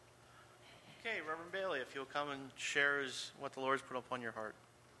Okay, Reverend Bailey, if you'll come and share what the Lord's put upon your heart.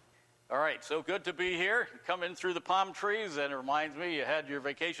 All right, so good to be here. Come in through the palm trees, and it reminds me you had your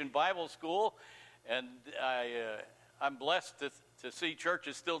vacation Bible school, and I'm blessed to see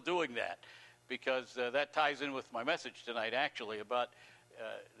churches still doing that, because that ties in with my message tonight, actually, about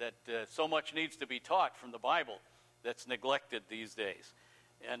that so much needs to be taught from the Bible that's neglected these days.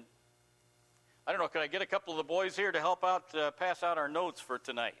 And I don't know, could I get a couple of the boys here to help out, pass out our notes for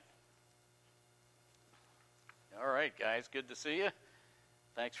tonight? All right, guys, good to see you.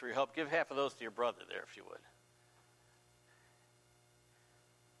 Thanks for your help. Give half of those to your brother there, if you would.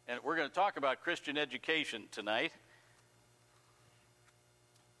 And we're going to talk about Christian education tonight.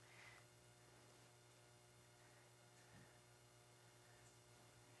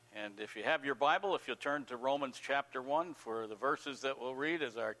 And if you have your Bible, if you'll turn to Romans chapter 1 for the verses that we'll read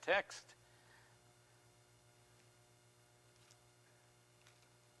as our text.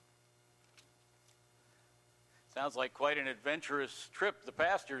 Sounds like quite an adventurous trip the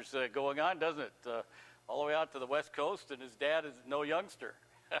pastor's going on, doesn't it? All the way out to the West Coast, and his dad is no youngster.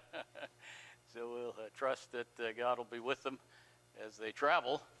 So we'll trust that God will be with them as they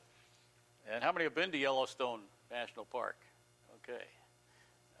travel. And how many have been to Yellowstone National Park? Okay.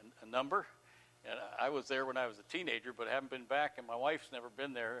 A number. And I was there when I was a teenager, but I haven't been back, and my wife's never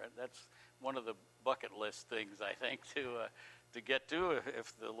been there. And that's one of the bucket list things, I think, to get to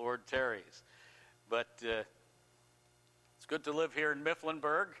if the Lord tarries. But it's good to live here in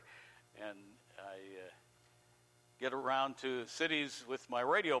Mifflinburg, and I get around to cities with my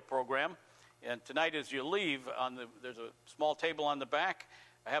radio program. And tonight, as you leave, there's a small table on the back.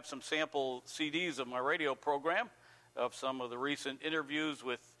 I have some sample CDs of my radio program, of some of the recent interviews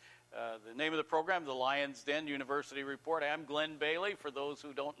with the name of the program, the Lions Den University Report. I'm Glenn Bailey, for those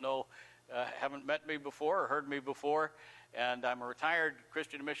who don't know, haven't met me before or heard me before. And I'm a retired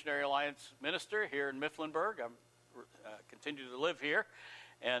Christian Missionary Alliance minister here in Mifflinburg. I'm continue to live here.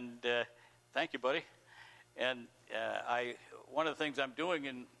 And thank you, buddy. And one of the things I'm doing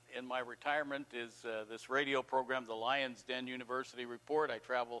in my retirement is this radio program, the Lions Den University Report. I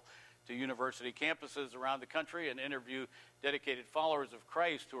travel to university campuses around the country and interview dedicated followers of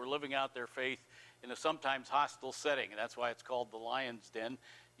Christ who are living out their faith in a sometimes hostile setting. And that's why it's called the Lions Den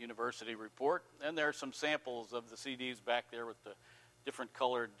University Report. And there are some samples of the CDs back there with the different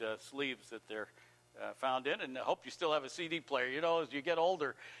colored sleeves that they're found in. And I hope you still have a CD player. You know, as you get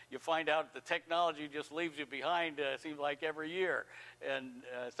older, you find out the technology just leaves you behind, it seems like every year. And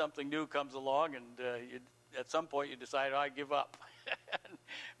something new comes along, and at some point you decide, I give up.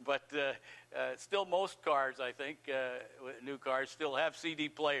 But still, most cars, I think, new cars still have CD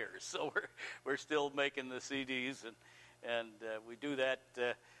players. So we're still making the CDs, and we do that.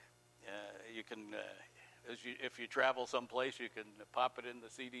 You can, if you travel someplace, you can pop it in the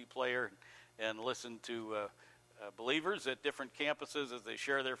CD player and listen to believers at different campuses as they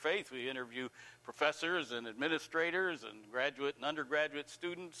share their faith. We interview professors and administrators and graduate and undergraduate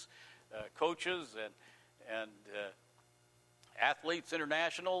students, coaches, and athletes,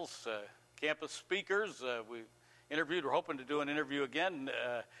 internationals, campus speakers. We're hoping to do an interview again.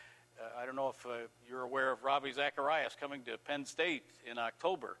 I don't know if you're aware of Ravi Zacharias coming to Penn State in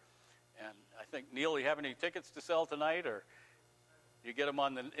October. And I think, Neil, you have any tickets to sell tonight, or you get them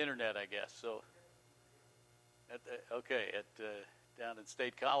on the internet, I guess. So, down at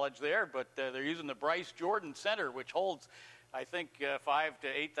State College there. But they're using the Bryce Jordan Center, which holds, I think, 5,000 to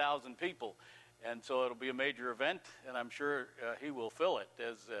 8,000 people. And so it'll be a major event, and I'm sure he will fill it,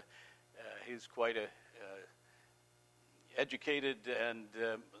 as he's quite a educated and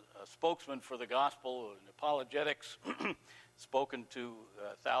a spokesman for the gospel and apologetics, spoken to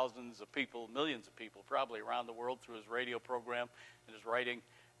thousands of people, millions of people, probably around the world through his radio program and his writing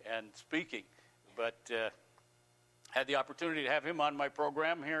and speaking. But had the opportunity to have him on my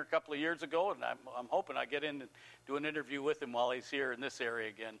program here a couple of years ago, and I'm hoping I get in and do an interview with him while he's here in this area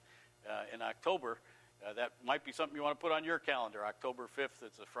again in October. That might be something you want to put on your calendar. October 5th,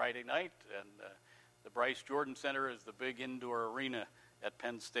 it's a Friday night, and the Bryce Jordan Center is the big indoor arena at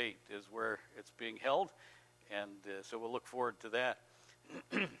Penn State, is where it's being held, and so we'll look forward to that.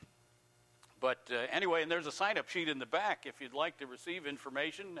 But anyway, and there's a sign-up sheet in the back if you'd like to receive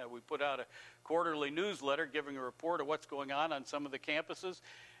information. We put out a quarterly newsletter giving a report of what's going on some of the campuses,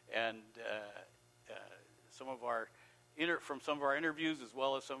 and from some of our interviews, as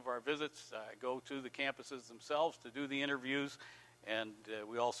well as some of our visits, go to the campuses themselves to do the interviews, and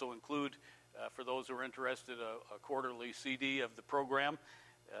we also include, for those who are interested, a quarterly CD of the program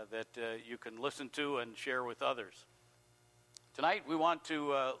that you can listen to and share with others. Tonight we want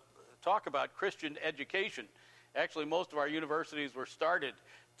to talk about Christian education. Actually, most of our universities were started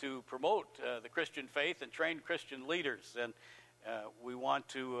to promote the Christian faith and train Christian leaders. And we want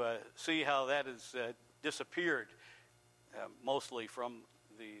to see how that has disappeared mostly from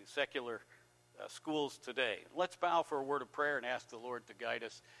the secular schools today. Let's bow for a word of prayer and ask the Lord to guide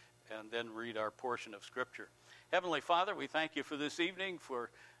us, and then read our portion of Scripture. Heavenly Father, we thank you for this evening, for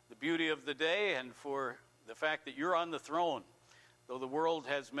the beauty of the day, and for the fact that you're on the throne. Though the world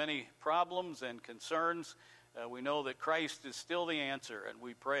has many problems and concerns, we know that Christ is still the answer, and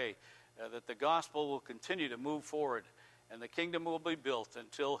we pray that the gospel will continue to move forward, and the kingdom will be built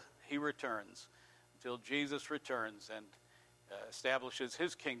until he returns, until Jesus returns and establishes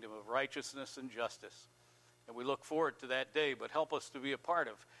his kingdom of righteousness and justice. And we look forward to that day, but help us to be a part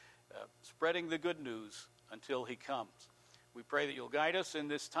of spreading the good news until he comes. We pray that you'll guide us in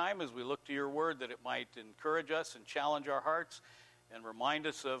this time as we look to your word, that it might encourage us and challenge our hearts and remind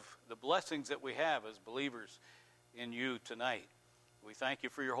us of the blessings that we have as believers in you tonight. We thank you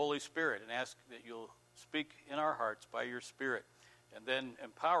for your Holy Spirit and ask that you'll speak in our hearts by your Spirit, and then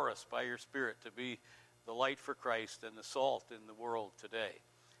empower us by your Spirit to be the light for Christ and the salt in the world today.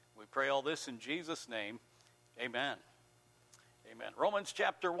 We pray all this in Jesus' name. Amen. Amen. Romans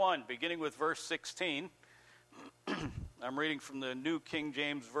chapter 1, beginning with verse 16. I'm reading from the New King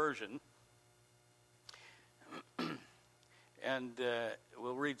James Version. And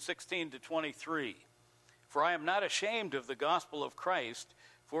we'll read 16 to 23. For I am not ashamed of the gospel of Christ,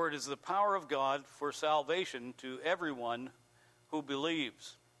 for it is the power of God for salvation to everyone who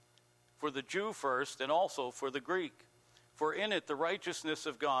believes, for the Jew first, and also for the Greek. For in it the righteousness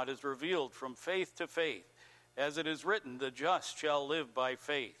of God is revealed from faith to faith, as it is written, the just shall live by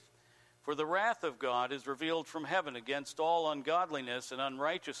faith. For the wrath of God is revealed from heaven against all ungodliness and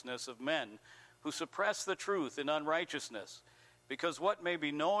unrighteousness of men, who suppress the truth in unrighteousness, because what may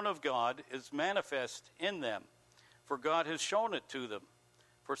be known of God is manifest in them, for God has shown it to them.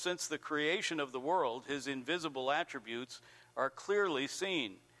 For since the creation of the world, his invisible attributes are clearly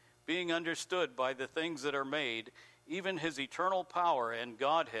seen, being understood by the things that are made, even his eternal power and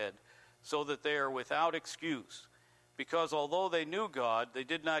Godhead, so that they are without excuse. Because although they knew God, they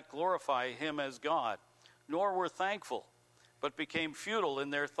did not glorify him as God, nor were thankful, but became futile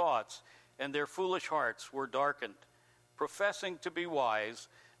in their thoughts, and their foolish hearts were darkened. Professing to be wise,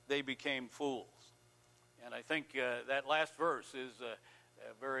 they became fools. And I think that last verse is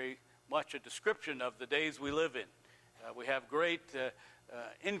very much a description of the days we live in. We have great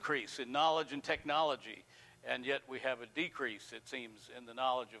increase in knowledge and technology, and yet we have a decrease, it seems, in the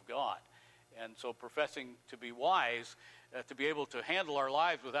knowledge of God. And so professing to be wise, to be able to handle our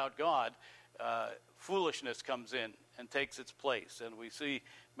lives without God, foolishness comes in and takes its place. And we see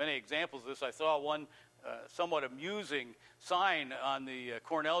many examples of this. I saw one somewhat amusing sign on the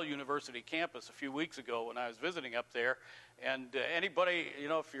Cornell University campus a few weeks ago when I was visiting up there. And anybody,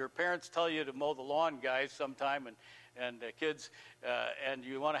 if your parents tell you to mow the lawn, guys, sometime, and kids, and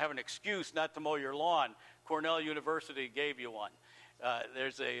you want to have an excuse not to mow your lawn, Cornell University gave you one.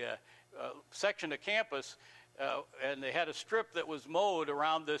 There's a section of campus, and they had a strip that was mowed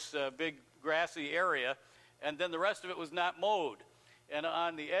around this big grassy area, and then the rest of it was not mowed. And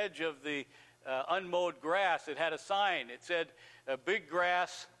on the edge of the unmowed grass, it had a sign. It said, big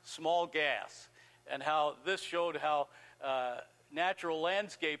grass, small gas, and how this showed how natural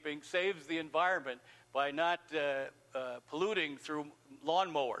landscaping saves the environment by not polluting through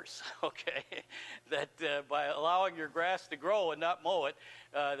lawnmowers, okay? That by allowing your grass to grow and not mow it,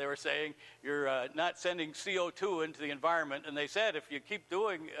 they were saying you're not sending CO2 into the environment. And they said if you keep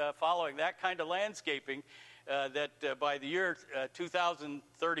following that kind of landscaping, that by the year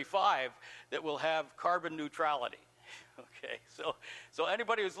 2035, that we'll have carbon neutrality. Okay, so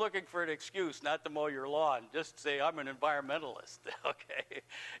anybody who's looking for an excuse not to mow your lawn, just say, I'm an environmentalist, okay?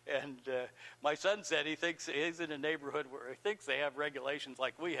 And my son said he thinks he's in a neighborhood where he thinks they have regulations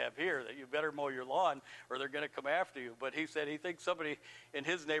like we have here, that you better mow your lawn or they're going to come after you. But he said he thinks somebody in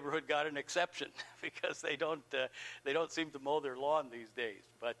his neighborhood got an exception because they don't seem to mow their lawn these days.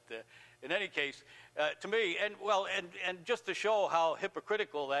 But in any case, to me, and just to show how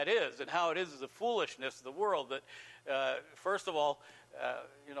hypocritical that is and how it is the foolishness of the world that, first of all,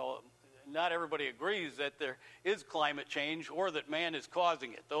 not everybody agrees that there is climate change or that man is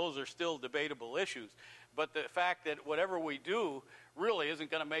causing it. Those are still debatable issues. But the fact that whatever we do really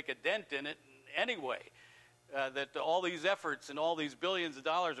isn't going to make a dent in it anyway, that all these efforts and all these billions of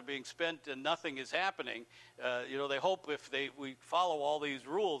dollars are being spent and nothing is happening, they hope if we follow all these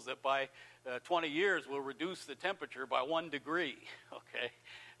rules that by 20 years will reduce the temperature by 1 degree, okay?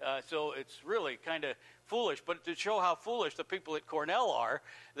 So it's really kind of foolish. But to show how foolish the people at Cornell are,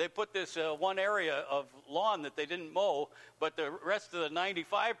 they put this one area of lawn that they didn't mow, but the rest of the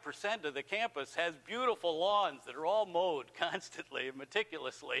 95% of the campus has beautiful lawns that are all mowed constantly and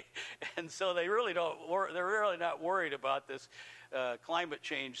meticulously. And so they really they're really not worried about this climate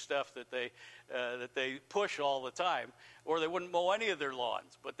change stuff that they push all the time, or they wouldn't mow any of their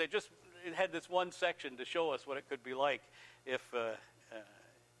lawns. But they just had this one section to show us what it could be like if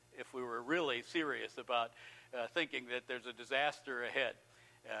we were really serious about thinking that there's a disaster ahead.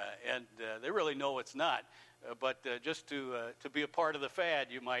 And they really know it's not. But just to be a part of the fad,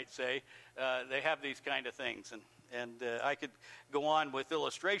 you might say, they have these kind of things. And I could go on with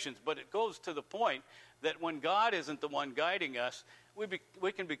illustrations, but it goes to the point that when God isn't the one guiding us,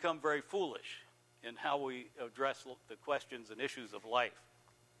 we can become very foolish in how we address the questions and issues of life.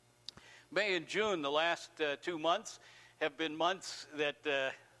 May and June, the last 2 months, have been months that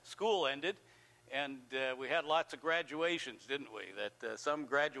school ended, and we had lots of graduations, didn't we? That some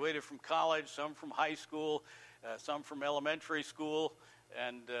graduated from college, some from high school, some from elementary school,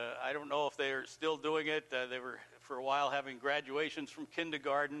 and I don't know if they're still doing it. They were, for a while, having graduations from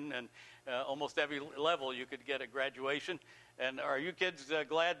kindergarten, and almost every level you could get a graduation. And are you kids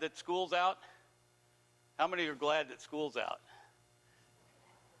glad that school's out? How many are glad that school's out?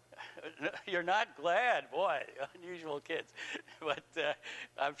 You're not glad, boy, unusual kids, but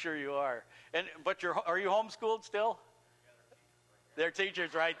I'm sure you are. But are you homeschooled still? They're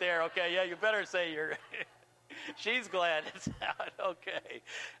teachers right there. Okay, yeah, you better say you're. She's glad it's out. Okay,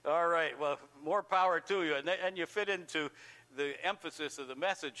 all right. Well, more power to you, and you fit into the emphasis of the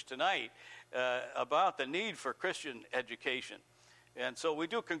message tonight about the need for Christian education. And so we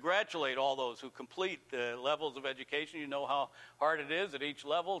do congratulate all those who complete the levels of education. You know how hard it is at each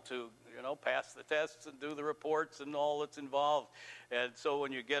level to, pass the tests and do the reports and all that's involved. And so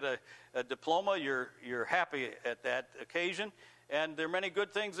when you get a diploma, you're happy at that occasion. And there are many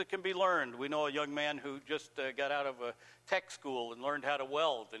good things that can be learned. We know a young man who just got out of a tech school and learned how to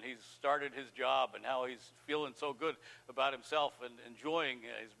weld, and he's started his job, and how he's feeling so good about himself and enjoying.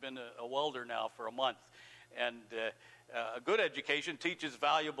 He's been a welder now for a month. And a good education teaches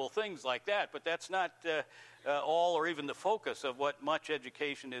valuable things like that, but that's not all or even the focus of what much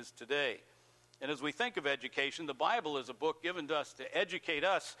education is today. And as we think of education, the Bible is a book given to us to educate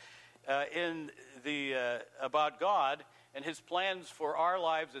us about God and his plans for our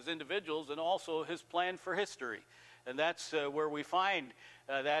lives as individuals, and also his plan for history. And that's where we find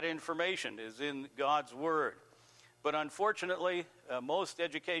that information, is in God's Word. But unfortunately, most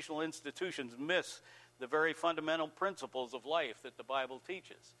educational institutions miss the very fundamental principles of life that the Bible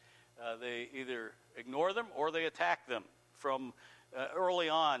teaches. They either ignore them or they attack them from early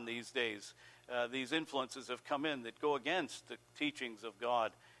on these days. These influences have come in that go against the teachings of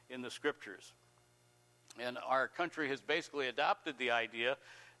God in the Scriptures. And our country has basically adopted the idea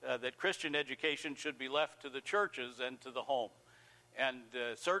that Christian education should be left to the churches and to the home. And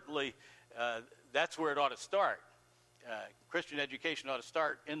certainly that's where it ought to start. Christian education ought to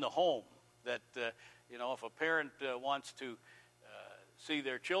start in the home. That, if a parent wants to see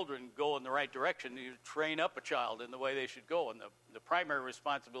their children go in the right direction, you train up a child in the way they should go. And the primary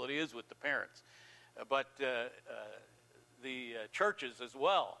responsibility is with the parents. But the churches as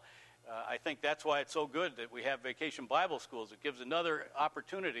well. I think that's why it's so good that we have Vacation Bible Schools. It gives another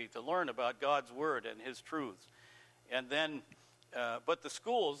opportunity to learn about God's Word and his truths. And then, but the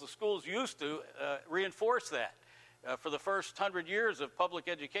schools used to reinforce that. For the first 100 years of public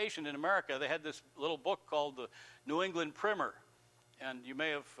education in America, they had this little book called the New England Primer. And you may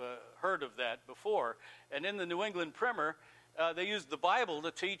have heard of that before. And in the New England Primer, they used the Bible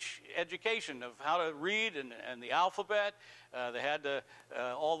to teach education of how to read and the alphabet. They had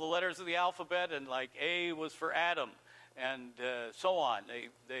all the letters of the alphabet, and like A was for Adam, and so on.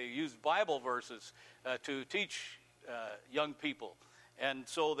 They used Bible verses to teach young people. And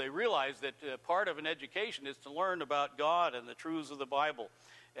so they realized that part of an education is to learn about God and the truths of the Bible.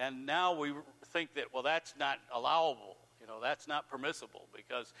 And now we think that, well, that's not allowable. That's not permissible,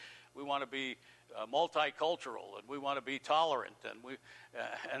 because we want to be multicultural, and we want to be tolerant,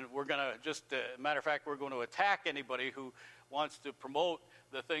 and we're going to just, matter of fact, we're going to attack anybody who wants to promote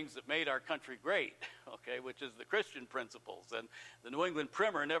the things that made our country great, okay, which is the Christian principles. And the New England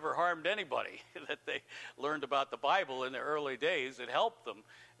Primer never harmed anybody that they learned about the Bible in the early days. It helped them,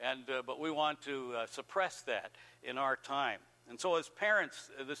 but we want to suppress that in our time. And so as parents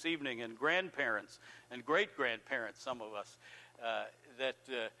this evening, and grandparents and great-grandparents, some of us,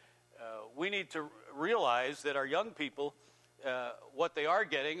 we need to realize that our young people what they are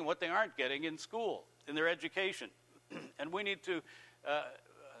getting and what they aren't getting in school, in their education. And we need to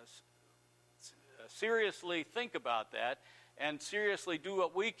seriously think about that and seriously do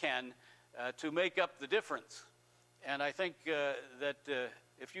what we can to make up the difference. And I think that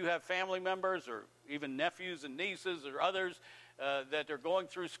if you have family members or even nephews and nieces or others that are going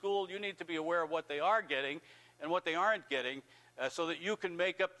through school, you need to be aware of what they are getting and what they aren't getting so that you can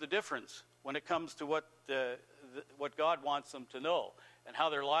make up the difference when it comes to what God wants them to know and how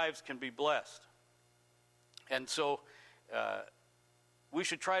their lives can be blessed. And so we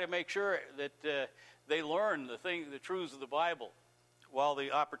should try to make sure that they learn the truths of the Bible while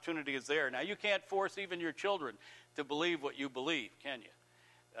the opportunity is there. Now, you can't force even your children to believe what you believe, can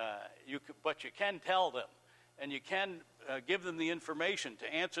you? But you can tell them, and you can give them the information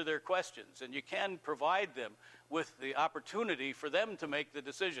to answer their questions, and you can provide them with the opportunity for them to make the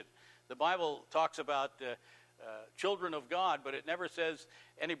decision. The Bible talks about children of God, but it never says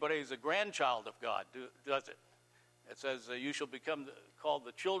anybody is a grandchild of God, does it? It says you shall become called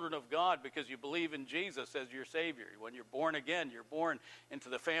the children of God because you believe in Jesus as your Savior. When you're born again, you're born into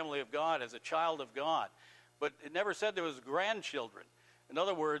the family of God as a child of God. But it never said there was grandchildren. In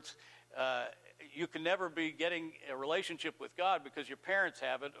other words, you can never be getting a relationship with God because your parents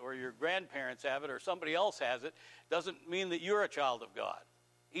have it or your grandparents have it or somebody else has it. Doesn't mean that you're a child of God.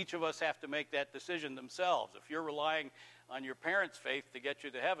 Each of us have to make that decision themselves. If you're relying on your parents' faith to get you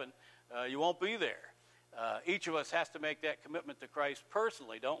to heaven, you won't be there. Each of us has to make that commitment to Christ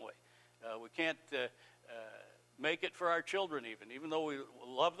personally, don't we? We can't make it for our children even though we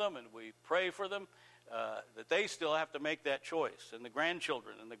love them and we pray for them, that they still have to make that choice, and the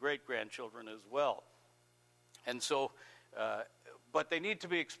grandchildren and the great-grandchildren as well. And so, but they need to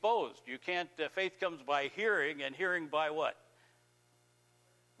be exposed. You can't, faith comes by hearing, and hearing by what?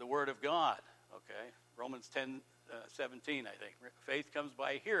 The Word of God, okay? Romans 10:17, I think. Faith comes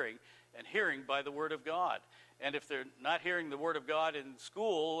by hearing, and hearing by the Word of God. And if they're not hearing the Word of God in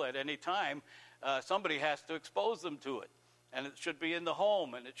school at any time, somebody has to expose them to it. And it should be in the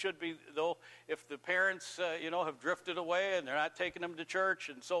home, and it should be, though, if the parents, have drifted away and they're not taking them to church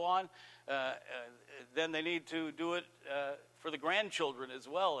and so on, then they need to do it for the grandchildren as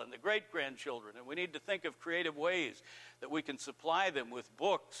well and the great-grandchildren. And we need to think of creative ways that we can supply them with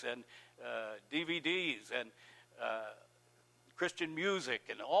books and DVDs and Christian music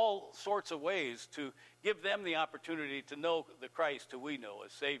and all sorts of ways to give them the opportunity to know the Christ who we know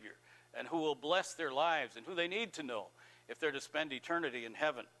as Savior and who will bless their lives and who they need to know if they're to spend eternity in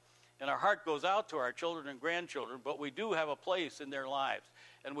heaven. And our heart goes out to our children and grandchildren, but we do have a place in their lives.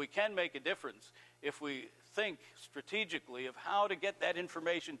 And we can make a difference if we think strategically of how to get that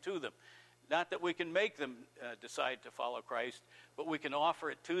information to them. Not that we can make them decide to follow Christ, but we can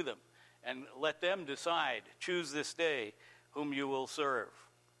offer it to them and let them decide, choose this day whom you will serve.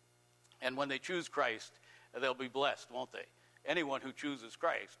 And when they choose Christ, they'll be blessed, won't they? Anyone who chooses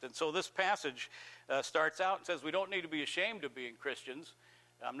Christ. And so this passage starts out and says we don't need to be ashamed of being Christians.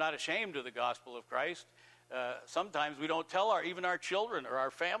 I'm not ashamed of the gospel of Christ. Sometimes we don't tell even our children or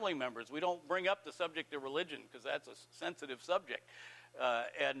our family members. We don't bring up the subject of religion because that's a sensitive subject.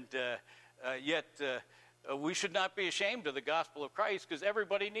 Yet we should not be ashamed of the gospel of Christ because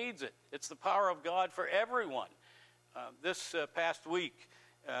everybody needs it. It's the power of God for everyone. This past week,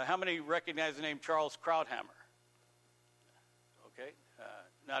 how many recognize the name Charles Krauthammer? Okay,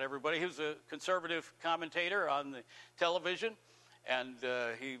 not everybody. He was a conservative commentator on the television, and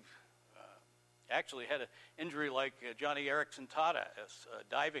he actually had an injury like Johnny Erickson Tada, a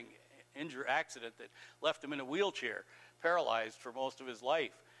diving accident that left him in a wheelchair, paralyzed for most of his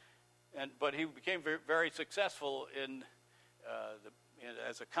life. But he became very, very successful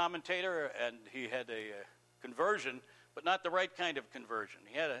as a commentator, and he had a conversion, but not the right kind of conversion.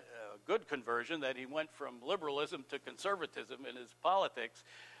 He had a good conversion that he went from liberalism to conservatism in his politics,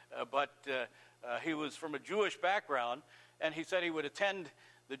 but he was from a Jewish background, and he said he would attend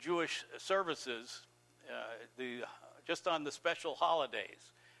the Jewish services just on the special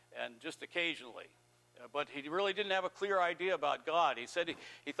holidays and just occasionally. But he really didn't have a clear idea about God. He said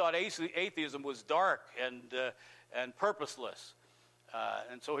he thought atheism was dark and purposeless.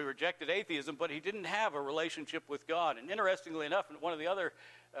 And so he rejected atheism, but he didn't have a relationship with God. And interestingly enough, one of the other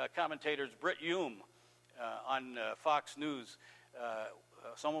commentators, Britt Hume, on Fox News,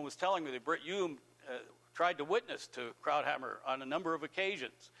 someone was telling me that Britt Hume tried to witness to Krauthammer on a number of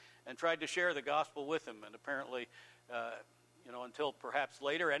occasions and tried to share the gospel with him. And apparently until perhaps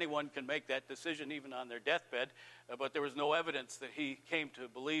later. Anyone can make that decision even on their deathbed, but there was no evidence that he came to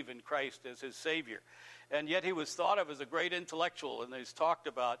believe in Christ as his Savior. And yet he was thought of as a great intellectual, and he's talked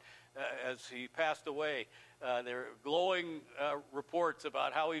about as he passed away. There are glowing reports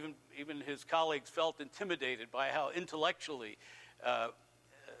about how even his colleagues felt intimidated by how intellectually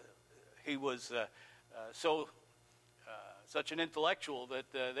he was such an intellectual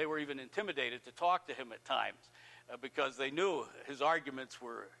that they were even intimidated to talk to him at times because they knew his arguments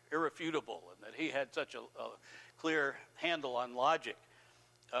were irrefutable and that he had such a clear handle on logic.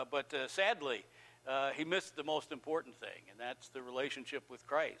 But sadly, he missed the most important thing, and that's the relationship with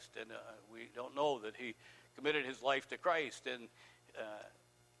Christ. And we don't know that he committed his life to Christ, and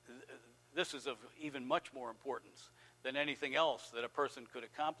this is of even much more importance than anything else that a person could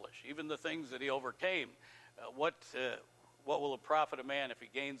accomplish. Even the things that he overcame, what will it profit a man if he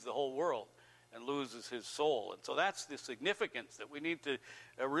gains the whole world and loses his soul? And so that's the significance that we need to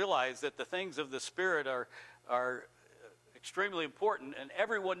realize, that the things of the Spirit are extremely important, and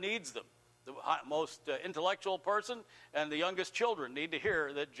everyone needs them. The most intellectual person and the youngest children need to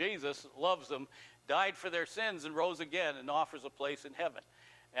hear that Jesus loves them, died for their sins, and rose again, and offers a place in heaven.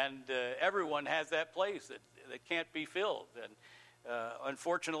 And everyone has that place that can't be filled. And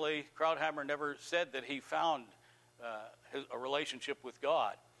unfortunately, Krauthammer never said that he found a relationship with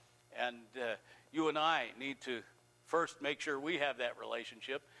God. And you and I need to first make sure we have that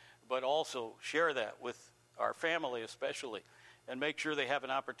relationship, but also share that with our family especially, and make sure they have an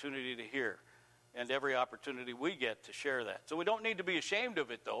opportunity to hear, and every opportunity we get to share that. So we don't need to be ashamed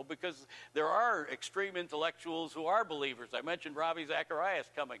of it, though, because there are extreme intellectuals who are believers. I mentioned Ravi Zacharias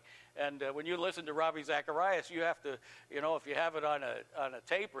coming, and when you listen to Ravi Zacharias, you have to, if you have it on a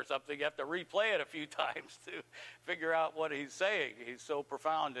tape or something, you have to replay it a few times to figure out what he's saying. He's so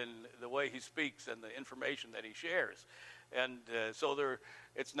profound in the way he speaks and the information that he shares. And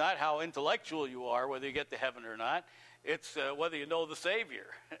it's not how intellectual you are, whether you get to heaven or not. It's whether you know the Savior.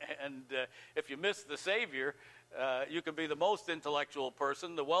 And if you miss the Savior, you can be the most intellectual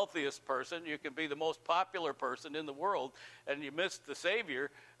person, the wealthiest person, you can be the most popular person in the world, and you miss the Savior,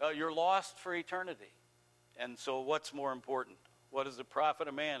 you're lost for eternity. And so what's more important? What does it profit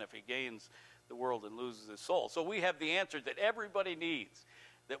a man if he gains the world and loses his soul? So we have the answer that everybody needs,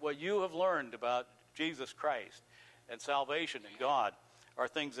 that what you have learned about Jesus Christ and salvation and God are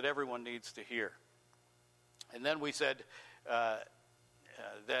things that everyone needs to hear. And then we said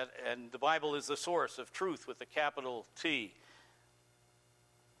that, and the Bible is the source of truth with a capital T.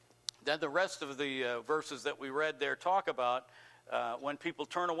 Then the rest of the verses that we read there talk about when people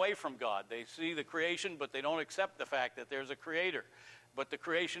turn away from God. They see the creation, but they don't accept the fact that there's a creator. But the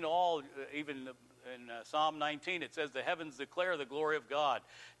creation even in Psalm 19, it says, the heavens declare the glory of God.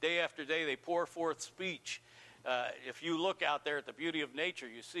 Day after day they pour forth speech. If you look out there at the beauty of nature,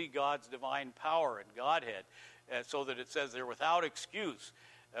 you see God's divine power and Godhead, so that it says they're without excuse.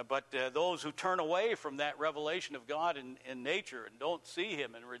 But those who turn away from that revelation of God in nature and don't see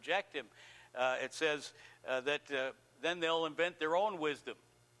him and reject him, it says that then they'll invent their own wisdom.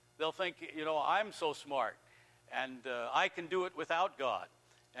 They'll think, I'm so smart, and I can do it without God.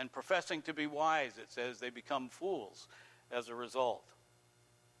 And professing to be wise, it says, they become fools as a result.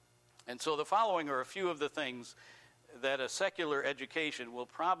 And so the following are a few of the things that a secular education will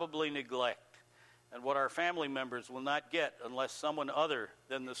probably neglect, and what our family members will not get unless someone other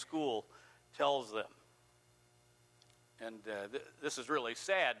than the school tells them. And this is really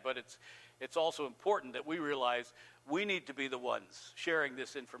sad, but it's also important that we realize we need to be the ones sharing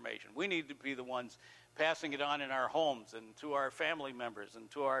this information. We need to be the ones passing it on in our homes and to our family members and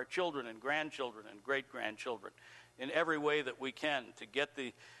to our children and grandchildren and great-grandchildren in every way that we can to get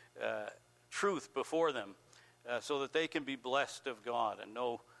the truth before them so that they can be blessed of God and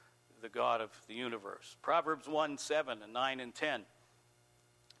know the God of the universe. Proverbs 1:7 and 9 and 10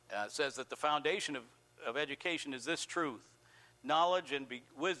 says that the foundation of education is this truth: knowledge and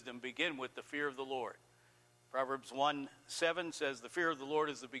wisdom begin with the fear of the Lord. Proverbs 1:7 says the fear of the Lord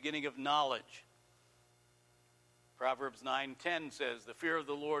is the beginning of knowledge. Proverbs 9:10 says the fear of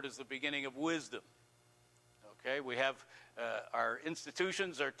the Lord is the beginning of wisdom. Okay, we have our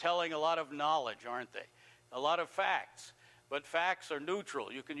institutions are telling a lot of knowledge, aren't they? A lot of facts, but facts are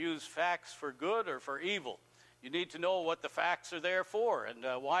neutral. You can use facts for good or for evil. You need to know what the facts are there for and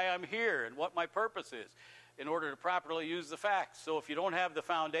why I'm here and what my purpose is in order to properly use the facts. So if you don't have the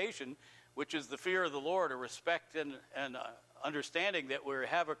foundation, which is the fear of the Lord, a respect and understanding that we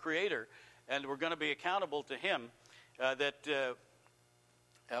have a creator and we're going to be accountable to him,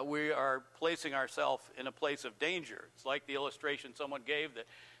 we are placing ourselves in a place of danger. It's like the illustration someone gave that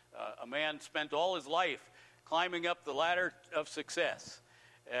a man spent all his life climbing up the ladder of success.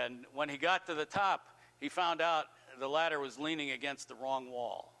 And when he got to the top, he found out the ladder was leaning against the wrong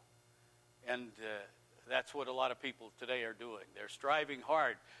wall. And that's what a lot of people today are doing. They're striving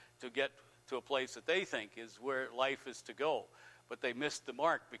hard to get to a place that they think is where life is to go. But they missed the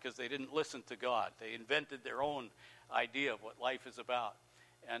mark because they didn't listen to God. They invented their own idea of what life is about.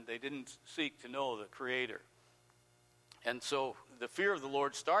 And they didn't seek to know the Creator. And so the fear of the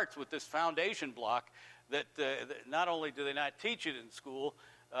Lord starts with this foundation block that not only do they not teach it in school,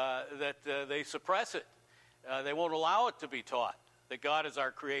 that they suppress it. They won't allow it to be taught, that God is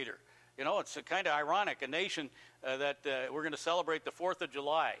our Creator. You know, it's kind of ironic, a nation that we're going to celebrate the 4th of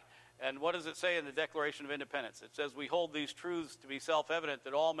July. And what does it say in the Declaration of Independence? It says, we hold these truths to be self-evident,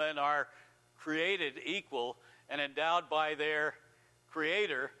 that all men are created equal and endowed by their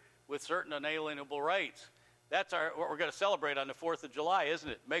Creator with certain unalienable rights. That's what we're going to celebrate on the 4th of July, isn't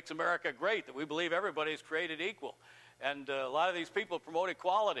it? Makes America great, that we believe everybody is created equal. And a lot of these people promote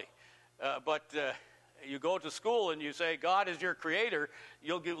equality. But you go to school and you say, God is your Creator,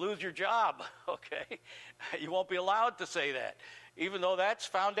 you'll lose your job, okay? You won't be allowed to say that, even though that's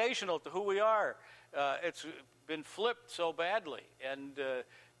foundational to who we are. It's been flipped so badly. And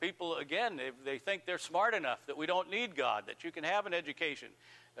people, again, they think they're smart enough, that we don't need God, that you can have an education.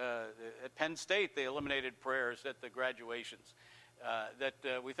 At Penn State, they eliminated prayers at the graduations. That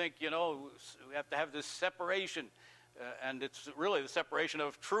we think, you know, we have to have this separation. And it's really the separation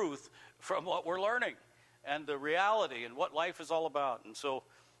of truth from what we're learning and the reality and what life is all about. And so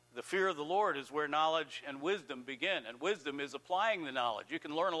the fear of the Lord is where knowledge and wisdom begin. And wisdom is applying the knowledge. You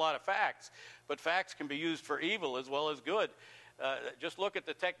can learn a lot of facts, but facts can be used for evil as well as good. Just look at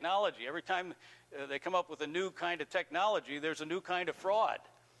the technology. Every time they come up with a new kind of technology, there's a new kind of fraud.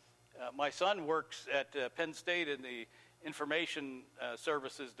 My son works at Penn State in the Information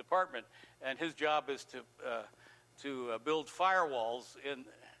Services Department, and his job is to build firewalls,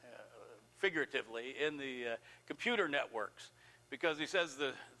 figuratively, in the computer networks, because he says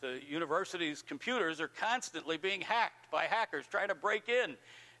the university's computers are constantly being hacked by hackers trying to break in.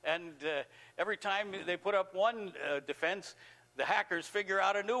 And every time they put up one defense, the hackers figure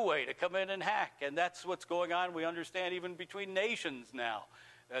out a new way to come in and hack. And that's what's going on, we understand, even between nations now.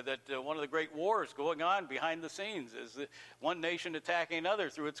 That one of the great wars going on behind the scenes is one nation attacking another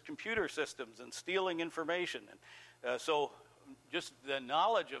through its computer systems and stealing information. And so just the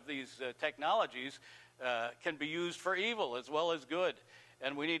knowledge of these technologies can be used for evil as well as good.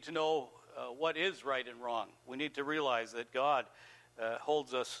 And we need to know what is right and wrong. We need to realize that God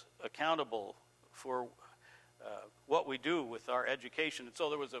holds us accountable for what we do with our education. And so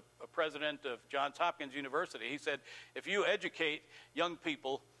there was a president of Johns Hopkins University. He said, if you educate young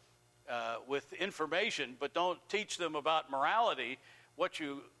people with information but don't teach them about morality, what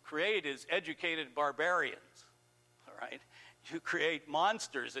you create is educated barbarians, all right? You create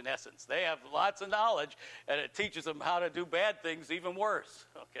monsters, in essence. They have lots of knowledge, and it teaches them how to do bad things even worse,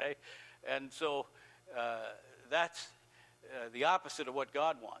 okay? And so that's the opposite of what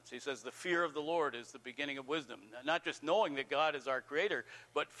God wants. He says the fear of the Lord is the beginning of wisdom. Not just knowing that God is our Creator,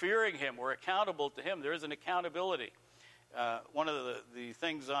 but fearing Him. We're accountable to Him. There is an accountability. One of the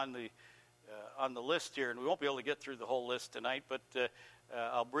things on the list here, and we won't be able to get through the whole list tonight, but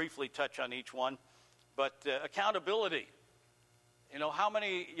I'll briefly touch on each one. But accountability. You know, how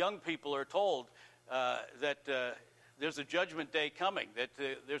many young people are told that there's a judgment day coming, that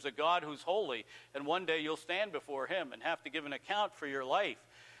there's a God who's holy, and one day you'll stand before Him and have to give an account for your life.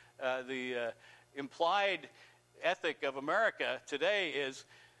 The implied ethic of America today is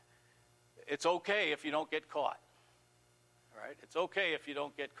it's okay if you don't get caught. All right? It's okay if you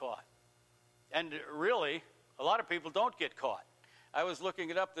don't get caught. And really, a lot of people don't get caught. I was looking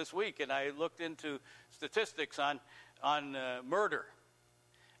it up this week, and I looked into statistics on murder.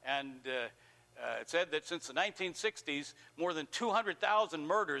 And it said that since the 1960s, more than 200,000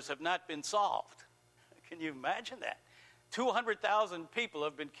 murders have not been solved. Can you imagine that? 200,000 people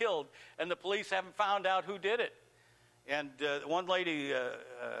have been killed, and the police haven't found out who did it. And one lady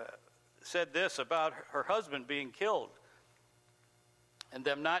said this about her husband being killed and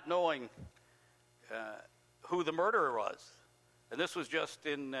them not knowing who the murderer was. And this was just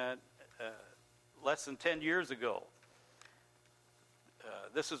in less than 10 years ago.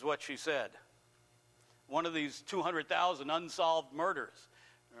 This is what she said. One of these 200,000 unsolved murders.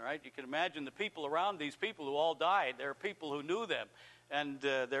 All right, you can imagine the people around these people who all died. There are people who knew them, and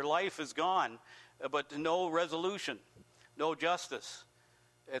their life is gone, but no resolution, no justice.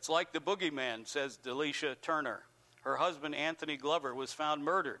 It's like the boogeyman, says Delisha Turner. Her husband, Anthony Glover, was found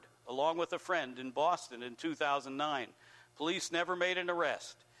murdered, along with a friend, in Boston in 2009. Police never made an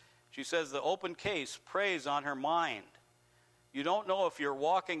arrest. She says the open case preys on her mind. You don't know if you're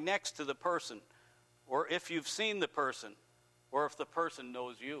walking next to the person, or if you've seen the person, or if the person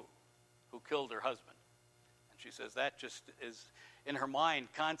knows you who killed her husband. And she says that just is in her mind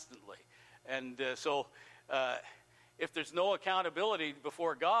constantly. And so if there's no accountability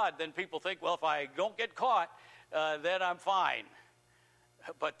before God, then people think, well, if I don't get caught, then I'm fine.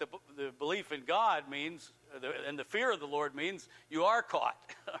 But the belief in God means, and the fear of the Lord means, you are caught,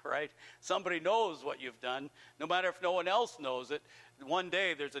 right? Somebody knows what you've done. No matter if no one else knows it, one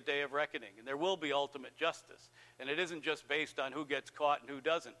day there's a day of reckoning, and there will be ultimate justice. And it isn't just based on who gets caught and who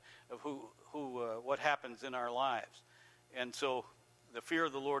doesn't, of what happens in our lives. And so the fear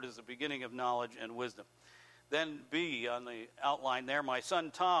of the Lord is the beginning of knowledge and wisdom. Then B, on the outline there, my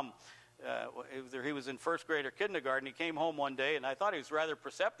son Tom, he was in first grade or kindergarten. He came home one day, and I thought he was rather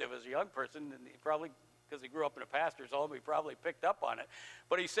perceptive as a young person, and he probably, because he grew up in a pastor's home, he probably picked up on it.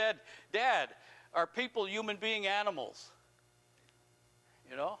 But he said, Dad, are people human being animals?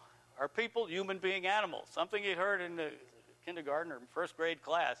 You know, are people human being animals? Something he'd heard in the kindergarten or first grade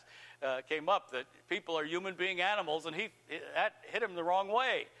class came up, that people are human being animals, and that hit him the wrong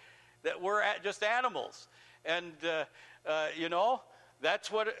way, that we're just animals. And,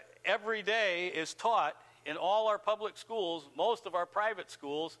 that's what every day is taught in all our public schools, most of our private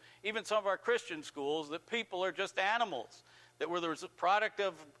schools, even some of our Christian schools, that people are just animals, that we're the product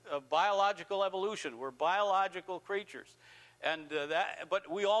of biological evolution. We're biological creatures. And but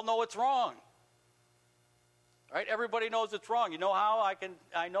we all know it's wrong. Right? Everybody knows it's wrong. You know how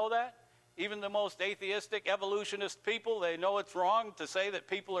I know that? Even the most atheistic evolutionist people, they know it's wrong to say that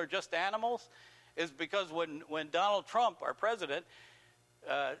people are just animals, is because when Donald Trump, our president,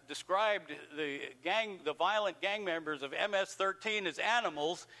 described the violent gang members of MS-13 as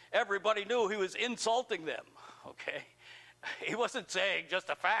animals, everybody knew he was insulting them, okay? He wasn't saying just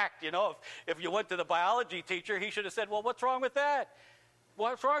a fact, If you went to the biology teacher, he should have said, well, what's wrong with that?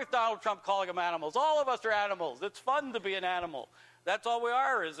 What's wrong with Donald Trump calling them animals? All of us are animals. It's fun to be an animal. That's all we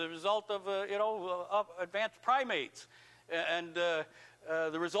are, as a result of, of advanced primates. And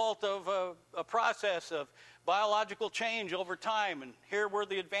the result of a process of biological change over time, and here we're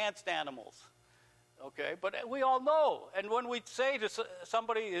the advanced animals, okay? But we all know, and when we say to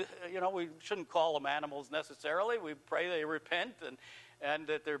somebody, we shouldn't call them animals necessarily. We pray they repent, and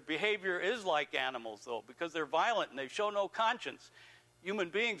that their behavior is like animals, though, because they're violent and they show no conscience. Human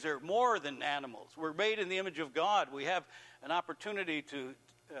beings are more than animals. We're made in the image of God. We have an opportunity to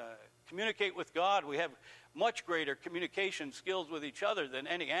communicate with God. We have much greater communication skills with each other than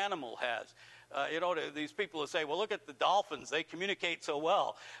any animal has. These people who say, well, look at the dolphins, they communicate so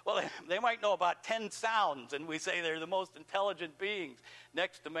well. Well, they might know about 10 sounds, and we say they're the most intelligent beings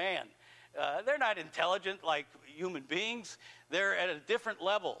next to man. They're not intelligent like human beings. They're at a different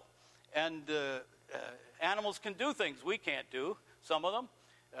level. And animals can do things we can't do, some of them.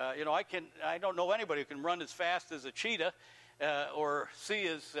 I don't know anybody who can run as fast as a cheetah or see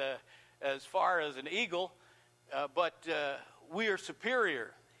as far as an eagle, but we are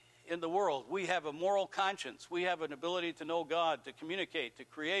superior in the world. We have a moral conscience. We have an ability to know God, to communicate, to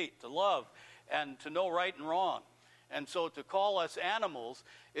create, to love, and to know right and wrong. And so to call us animals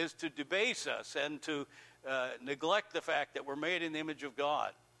is to debase us and to neglect the fact that we're made in the image of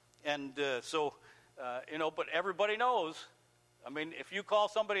God. And but everybody knows. I mean, if you call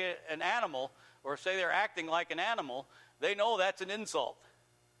somebody an animal or say they're acting like an animal, they know that's an insult.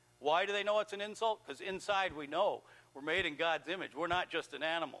 Why do they know it's an insult? Because inside we know we're made in God's image. We're not just an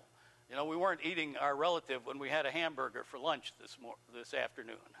animal. We weren't eating our relative when we had a hamburger for lunch this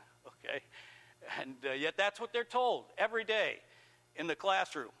afternoon, okay? And yet that's what they're told every day in the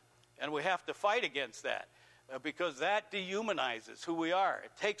classroom. And we have to fight against that because that dehumanizes who we are.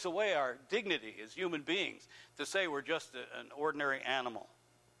 It takes away our dignity as human beings to say we're just an ordinary animal.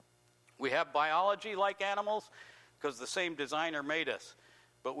 We have biology like animals because the same designer made us,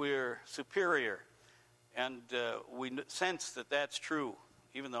 but we're superior. And we sense that that's true.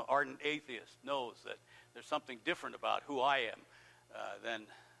 Even the ardent atheist knows that there's something different about who I am than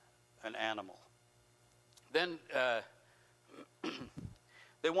an animal. Then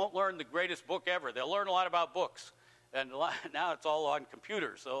they won't learn the greatest book ever. They'll learn a lot about books. And now it's all on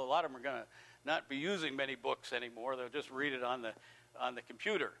computers, so a lot of them are going to not be using many books anymore. They'll just read it on the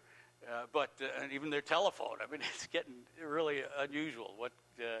computer. And even their telephone. I mean, it's getting really unusual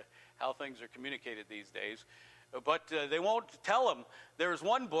how things are communicated these days. But they won't tell them there's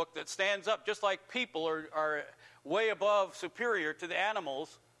one book that stands up just like people are way above, superior to the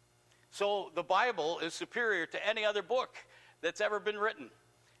animals. So the Bible is superior to any other book that's ever been written.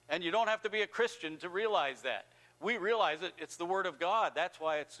 And you don't have to be a Christian to realize that. we realize it's the Word of God. That's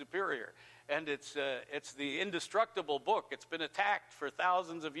why it's superior. And it's the indestructible book. It's been attacked for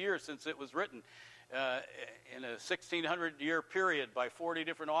thousands of years since it was written. In a 1,600-year period by 40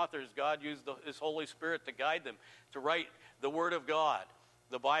 different authors, God used His Holy Spirit to guide them to write the Word of God,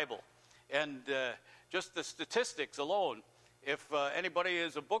 the Bible. And just the statistics alone, if anybody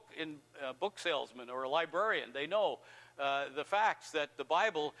is a book salesman or a librarian, they know the facts that the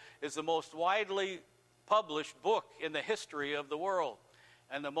Bible is the most widely published book in the history of the world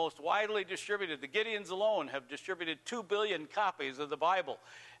and the most widely distributed. The Gideons alone have distributed 2 billion copies of the Bible,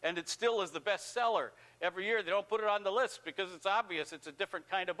 and it still is the bestseller every year. They don't put it on the list because it's obvious it's a different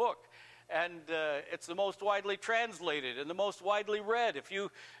kind of book. And it's the most widely translated and the most widely read. If you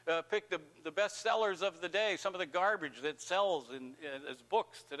pick the best sellers of the day, some of the garbage that sells as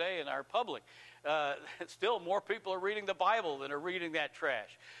books today in our public, still more people are reading the Bible than are reading that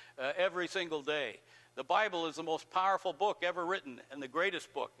trash every single day. The Bible is the most powerful book ever written and the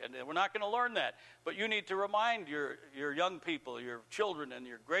greatest book. And we're not going to learn that. But you need to remind your young people, your children and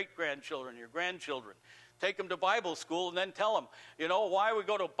your great-grandchildren, your grandchildren. Take them to Bible school and then tell them, you know, why we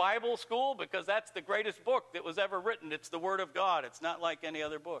go to Bible school? Because that's the greatest book that was ever written. It's the Word of God. It's not like any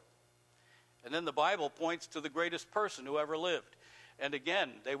other book. And then the Bible points to the greatest person who ever lived. And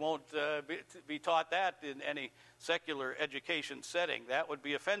again, they won't be taught that in any secular education setting. That would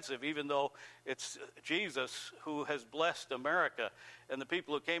be offensive, even though it's Jesus who has blessed America. And the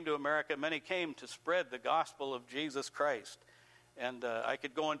people who came to America, many came to spread the gospel of Jesus Christ. And I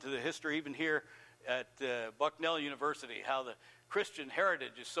could go into the history even here at Bucknell University, how the Christian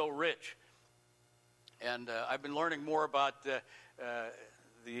heritage is so rich. And I've been learning more about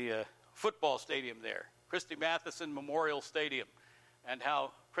the football stadium there, Christy Matheson Memorial Stadium, and how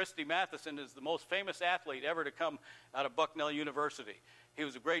Christy Matheson is the most famous athlete ever to come out of Bucknell University. He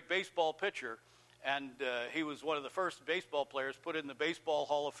was a great baseball pitcher, and he was one of the first baseball players put in the Baseball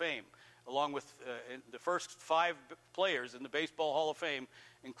Hall of Fame, along with the first 5 players in the Baseball Hall of Fame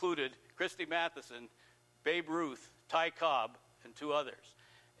included Christy Matheson, Babe Ruth, Ty Cobb, and 2 others.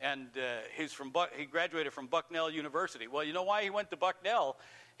 And he graduated from Bucknell University. Well, you know why he went to Bucknell?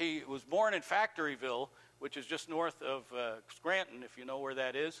 He was born in Factoryville, which is just north of Scranton, if you know where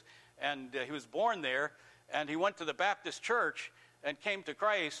that is. And he was born there, and he went to the Baptist church and came to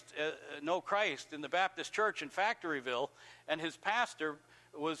know Christ in the Baptist church in Factoryville. And his pastor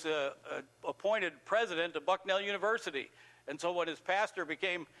was appointed president of Bucknell University. And so when his pastor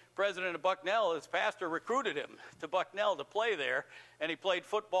became president of Bucknell, his pastor recruited him to Bucknell to play there, and he played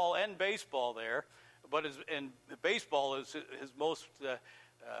football and baseball there. But baseball is his most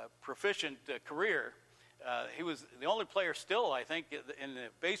proficient career. He was the only player still, I think, in the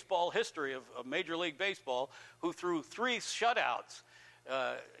baseball history of Major League Baseball who threw 3 shutouts.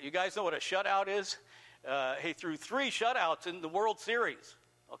 You guys know what a shutout is? He threw 3 shutouts in the World Series.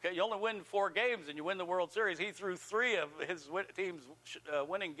 Okay, you only win 4 games and you win the World Series. He threw 3 of his team's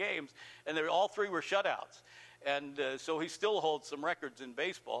winning games, and all 3 were shutouts. And so he still holds some records in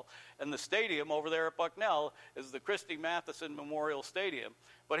baseball. And the stadium over there at Bucknell is the Christy Matheson Memorial Stadium.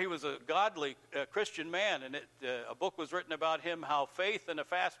 But he was a godly Christian man, and a book was written about him, how faith and a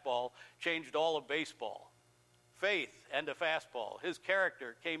fastball changed all of baseball. Faith and a fastball. His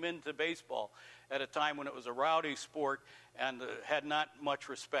character came into baseball at a time when it was a rowdy sport and had not much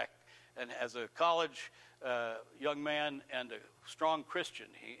respect. And as a college young man and a strong Christian,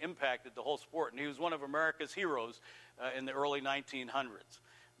 he impacted the whole sport. And he was one of America's heroes in the early 1900s.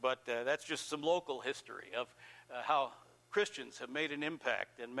 But that's just some local history of how Christians have made an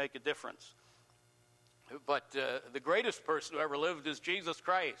impact and make a difference. But the greatest person who ever lived is Jesus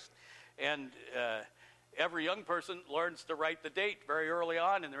Christ. And every young person learns to write the date very early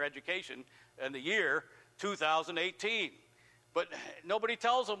on in their education and the year 2018. But nobody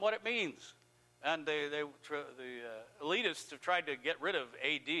tells them what it means. And the elitists have tried to get rid of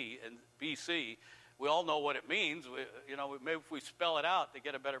AD and BC. We all know what it means. Maybe if we spell it out to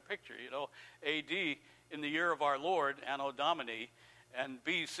get a better picture. AD in the year of our Lord, Anno Domini, and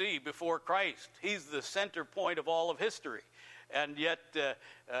BC before Christ. He's the center point of all of history. And yet,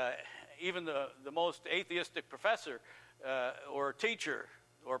 even the most atheistic professor or teacher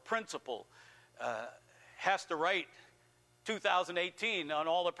or principal has to write 2018 on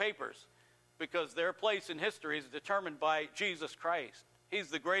all the papers, because their place in history is determined by Jesus Christ. He's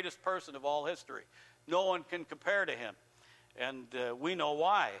the greatest person of all history. No one can compare to him. And we know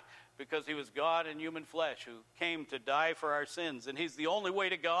why, because he was God in human flesh who came to die for our sins. And he's the only way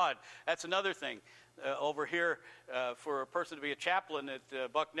to God. That's another thing. Over here, for a person to be a chaplain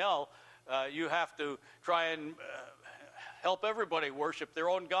at Bucknell, you have to try and help everybody worship their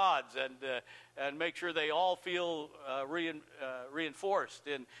own gods and make sure they all feel reinforced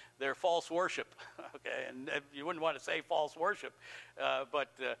in their false worship. Okay, and you wouldn't want to say false worship, but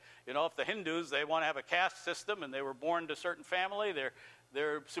if the Hindus, they want to have a caste system and they were born to a certain family,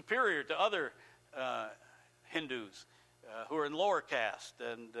 they're superior to other Hindus who are in lower caste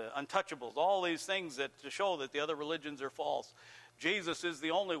and untouchables. All these things to show that the other religions are false. Jesus is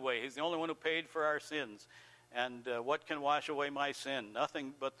the only way. He's the only one who paid for our sins. And what can wash away my sin?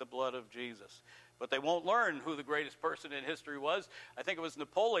 Nothing but the blood of Jesus. But they won't learn who the greatest person in history was. I think it was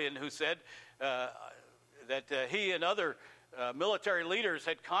Napoleon who said that he and other military leaders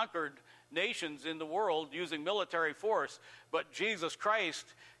had conquered nations in the world using military force, but Jesus Christ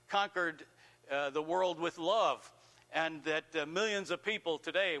conquered the world with love, and that millions of people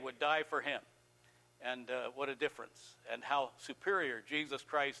today would die for him. And what a difference, and how superior Jesus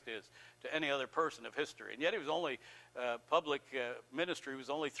Christ is to any other person of history. And yet he was only, public ministry was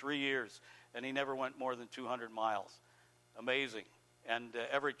only 3 years, and he never went more than 200 miles. Amazing. And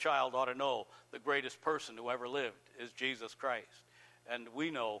every child ought to know the greatest person who ever lived is Jesus Christ. And we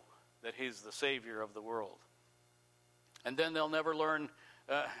know that he's the Savior of the world. And then they'll never learn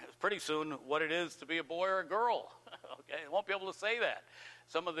pretty soon what it is to be a boy or a girl. Okay, they won't be able to say that.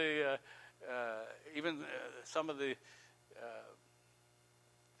 Some of the some of the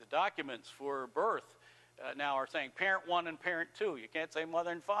documents for birth now are saying parent 1 and parent 2. You can't say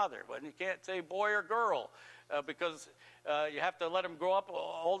mother and father, but you can't say boy or girl because you have to let them grow up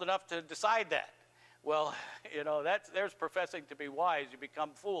old enough to decide that. Well, there's professing to be wise. You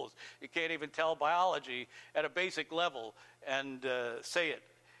become fools. You can't even tell biology at a basic level and say it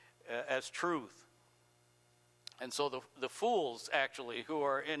as truth. And so the fools, actually, who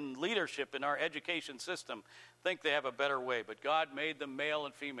are in leadership in our education system, think they have a better way. But God made them male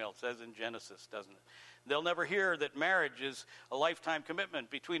and female, it says in Genesis, doesn't it? They'll never hear that marriage is a lifetime commitment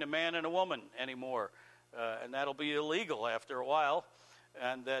between a man and a woman anymore. And that'll be illegal after a while.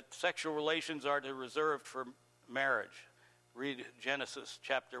 And that sexual relations are reserved for marriage. Read Genesis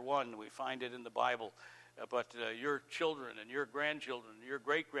chapter 1. We find it in the Bible. But your children and your grandchildren and your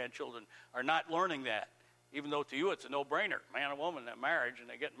great-grandchildren are not learning that. Even though to you it's a no-brainer. Man and woman, that marriage, and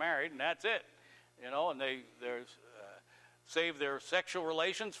they get married, and that's it. And they save their sexual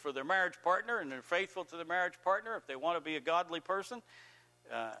relations for their marriage partner, and they're faithful to their marriage partner if they want to be a godly person.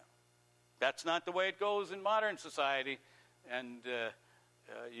 That's not the way it goes in modern society. And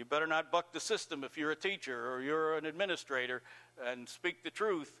you better not buck the system if you're a teacher or you're an administrator and speak the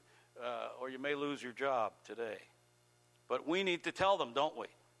truth, or you may lose your job today. But we need to tell them, don't we?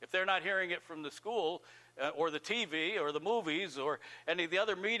 If they're not hearing it from the school or the TV or the movies or any of the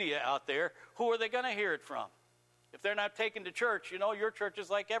other media out there, who are they going to hear it from? If they're not taken to church, your church is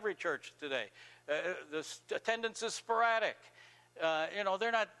like every church today. The attendance is sporadic.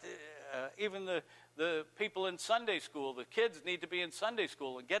 They're not, even the people in Sunday school, the kids need to be in Sunday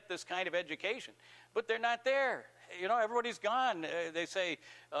school and get this kind of education. But they're not there. Everybody's gone. They say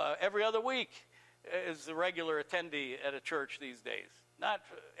every other week is the regular attendee at a church these days. Not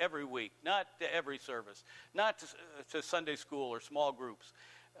every week, not to every service, not to Sunday school or small groups.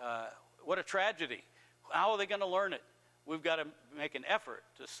 What a tragedy. How are they going to learn it? We've got to make an effort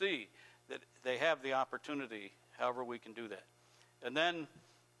to see that they have the opportunity, however we can do that. And then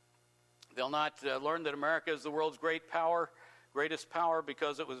they'll not learn that America is the world's greatest power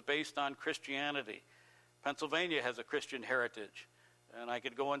because it was based on Christianity. Pennsylvania has a Christian heritage, and I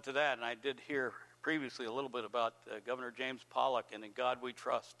could go into that, and I did hear previously a little bit about Governor James Pollock and In God We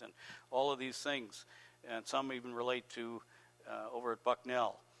Trust and all of these things, and some even relate to over at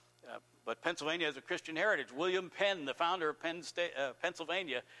Bucknell. But Pennsylvania has a Christian heritage. William Penn, the founder of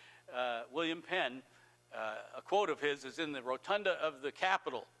Pennsylvania, William Penn, a quote of his is in the rotunda of the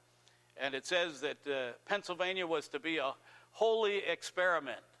Capitol, and it says that Pennsylvania was to be a holy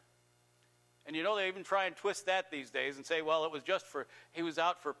experiment. And they even try and twist that these days and say, well, it was he was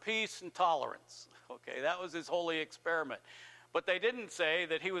out for peace and tolerance. Okay, that was his holy experiment. But they didn't say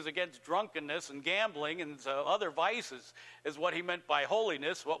that he was against drunkenness and gambling and other vices is what he meant by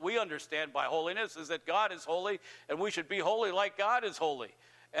holiness. What we understand by holiness is that God is holy and we should be holy like God is holy.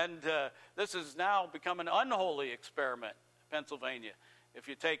 And this has now become an unholy experiment, Pennsylvania. If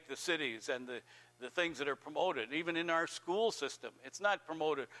you take the cities and the things that are promoted, even in our school system, it's not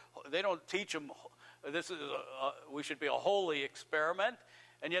promoted. They don't teach them we should be a holy experiment,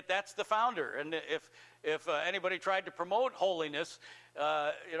 and yet that's the founder. And if anybody tried to promote holiness,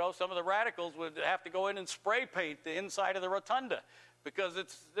 some of the radicals would have to go in and spray paint the inside of the rotunda because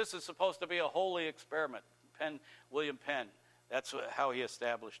this is supposed to be a holy experiment. William Penn, that's how he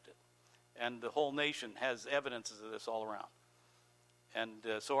established it. And the whole nation has evidences of this all around. And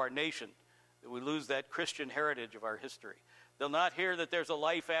so our nation, we lose that Christian heritage of our history. They'll not hear that there's a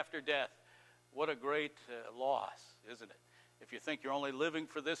life after death. What a great loss, isn't it? If you think you're only living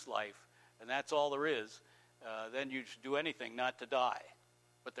for this life, and that's all there is, then you should do anything not to die.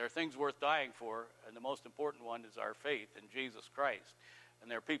 But there are things worth dying for, and the most important one is our faith in Jesus Christ. And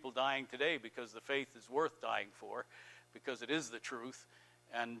there are people dying today because the faith is worth dying for, because it is the truth,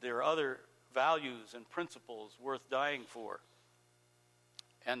 and there are other values and principles worth dying for.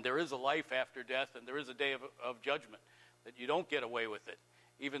 And there is a life after death, and there is a day of judgment, that you don't get away with it,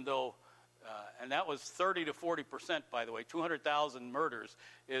 even though, and that was 30 to 40%, by the way. 200,000 murders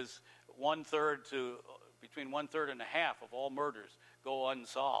is between 1/3 and a half of all murders go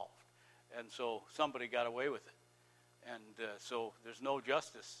unsolved. And so somebody got away with it. And so there's no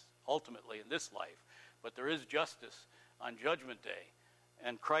justice ultimately in this life, but there is justice on Judgment Day.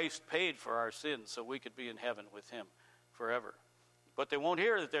 And Christ paid for our sins so we could be in heaven with him forever. But they won't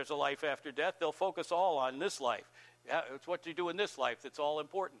hear that there's a life after death. They'll focus all on this life. Yeah, it's what you do in this life that's all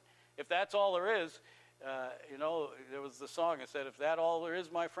important. If that's all there is, there was the song that said, if that all there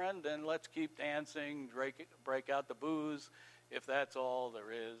is, my friend, then let's keep dancing, break out the booze, if that's all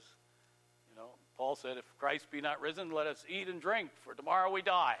there is. Paul said, if Christ be not risen, let us eat and drink, for tomorrow we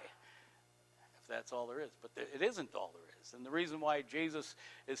die. If that's all there is. But it isn't all there is. And the reason why Jesus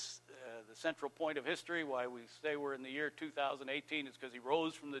is the central point of history, why we say we're in the year 2018, is because he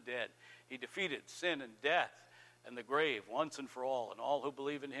rose from the dead. He defeated sin and death and the grave once and for all. And all who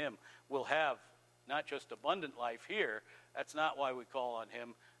believe in him will have not just abundant life here. That's not why we call on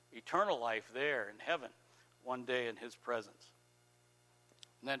him. Eternal life there in heaven, one day in his presence.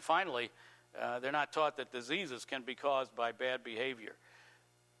 And then finally, they're not taught that diseases can be caused by bad behavior,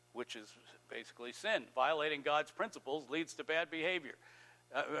 which is basically sin. Violating God's principles leads to bad behavior.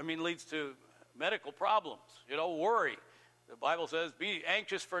 Leads to medical problems, worry. The Bible says, be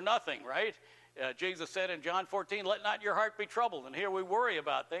anxious for nothing, right? Jesus said in John 14, let not your heart be troubled. And here we worry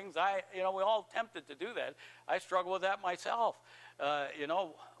about things. We're all tempted to do that. I struggle with that myself.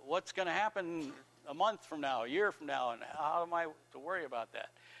 What's going to happen a month from now, a year from now, and how am I to worry about that?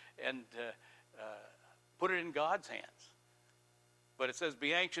 And put it in God's hands. But it says,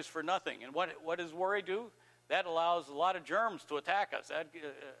 be anxious for nothing. And what does worry do? That allows a lot of germs to attack us.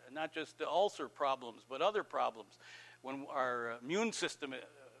 Not just the ulcer problems, but other problems. When our immune system,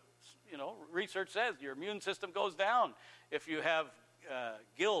 research says your immune system goes down if you have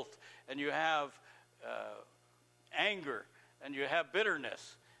guilt, and you have anger, and you have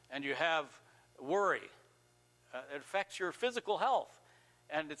bitterness, and you have worry. It affects your physical health.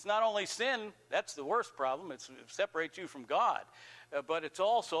 And it's not only sin, that's the worst problem. It separates you from God. But it's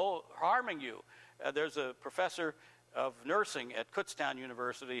also harming you. There's a professor of nursing at Kutztown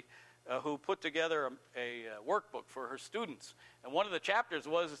University who put together a workbook for her students. And one of the chapters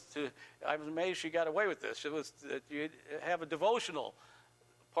was I was amazed she got away with this. It was that you have a devotional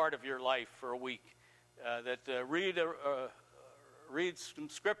part of your life for a week. Read some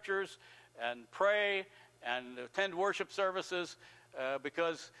scriptures and pray and attend worship services.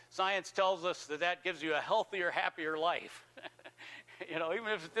 Because science tells us that gives you a healthier, happier life. Even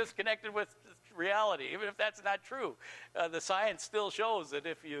if it's disconnected with reality, even if that's not true, the science still shows that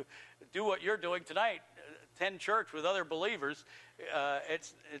if you do what you're doing tonight, attend church with other believers,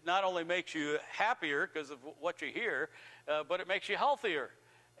 it not only makes you happier because of what you hear, but it makes you healthier.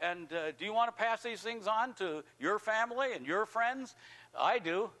 And do you want to pass these things on to your family and your friends? I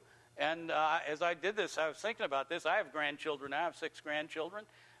do. And as I did this, I was thinking about this. I have grandchildren. I have 6 grandchildren.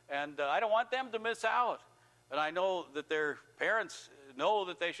 And I don't want them to miss out. And I know that their parents know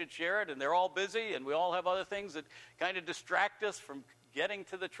that they should share it, and they're all busy, and we all have other things that kind of distract us from getting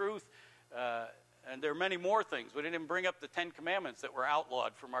to the truth. And there are many more things. We didn't even bring up the 10 Commandments that were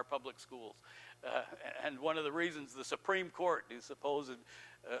outlawed from our public schools. And one of the reasons the Supreme Court, these supposed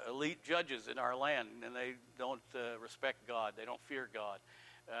elite judges in our land, and they don't respect God. They don't fear God.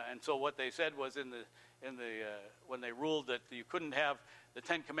 And so what they said was when they ruled that you couldn't have the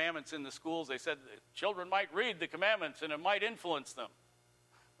 10 Commandments in the schools, they said that children might read the commandments and it might influence them.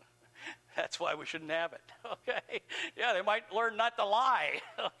 That's why we shouldn't have it, okay? Yeah, they might learn not to lie,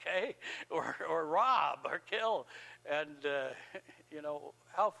 okay, or rob or kill. And,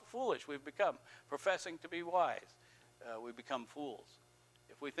 how foolish we've become. Professing to be wise, we become fools.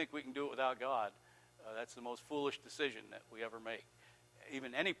 If we think we can do it without God, that's the most foolish decision that we ever make.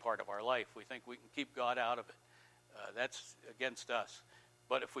 Even any part of our life, we think we can keep God out of it. That's against us.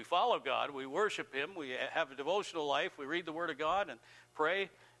 But if we follow God, we worship him, we have a devotional life, we read the Word of God and pray,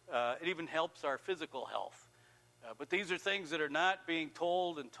 it even helps our physical health. But these are things that are not being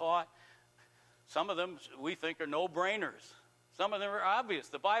told and taught. Some of them we think are no-brainers. Some of them are obvious.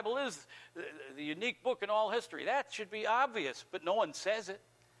 The Bible is the unique book in all history. That should be obvious, but no one says it.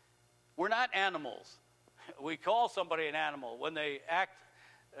 We're not animals. We call somebody an animal when they act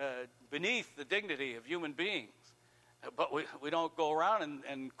beneath the dignity of human beings. But we don't go around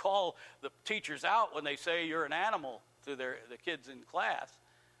and call the teachers out when they say you're an animal to the kids in class.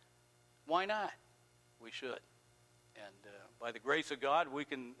 Why not? We should. And by the grace of God, we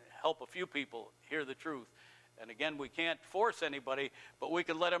can help a few people hear the truth. And again, we can't force anybody, but we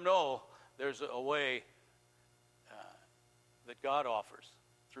can let them know there's a way that God offers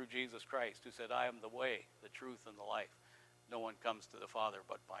through Jesus Christ, who said, I am the way, the truth, and the life. No one comes to the Father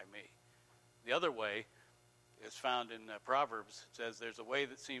but by me. The other way is found in Proverbs. It says, there's a way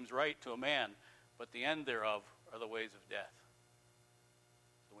that seems right to a man, but the end thereof are the ways of death.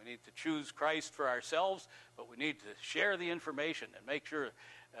 So we need to choose Christ for ourselves, but we need to share the information and make sure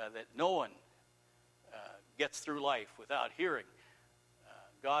that no one gets through life without hearing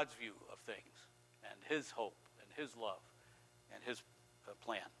God's view of things and his hope and his love and his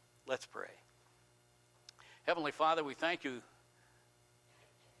plan. Let's pray. Heavenly Father, we thank you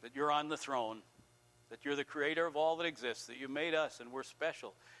that you're on the throne, that you're the creator of all that exists, that you made us and we're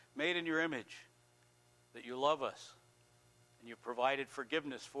special, made in your image, that you love us, and you provided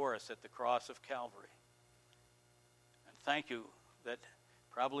forgiveness for us at the cross of Calvary. And thank you that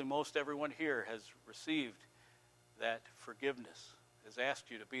probably most everyone here has received that forgiveness, has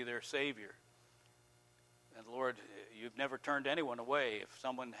asked you to be their Savior. And Lord, you've never turned anyone away. If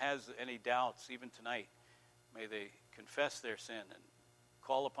someone has any doubts, even tonight, may they confess their sin and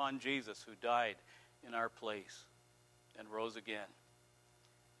call upon Jesus, who died in our place and rose again.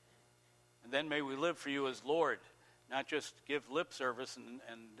 And then may we live for you as Lord, not just give lip service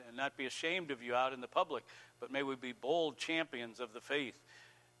and not be ashamed of you out in the public, but may we be bold champions of the faith,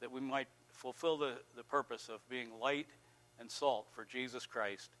 that we might fulfill the purpose of being light and salt for Jesus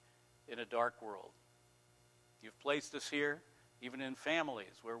Christ in a dark world. You've placed us here, even in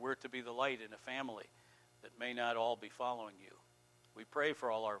families, where we're to be the light in a family that may not all be following you. We pray for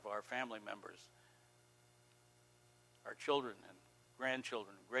all of our family members, our children and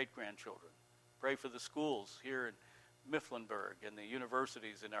grandchildren and great-grandchildren. Pray for the schools here in Mifflinburg and the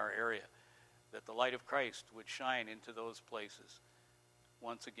universities in our area, that the light of Christ would shine into those places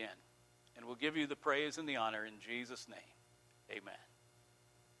once again. And we'll give you the praise and the honor in Jesus' name. Amen.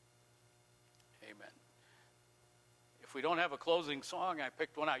 Amen. If we don't have a closing song, I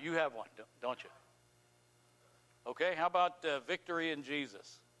picked one out. You have one, don't you? Okay, how about Victory in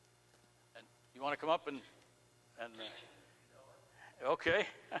Jesus? And you want to come up and okay.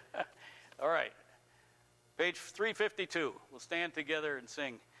 All right. Page 352. We'll stand together and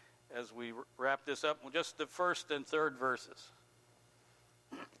sing as we wrap this up. Just the first and third verses.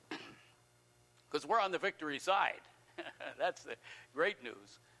 Because we're on the victory side. That's the great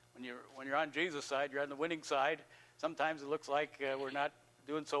news. When you're on Jesus' side, you're on the winning side. Sometimes it looks like we're not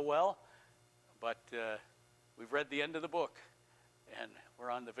doing so well, but we've read the end of the book, and we're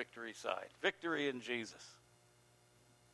on the victory side. Victory in Jesus.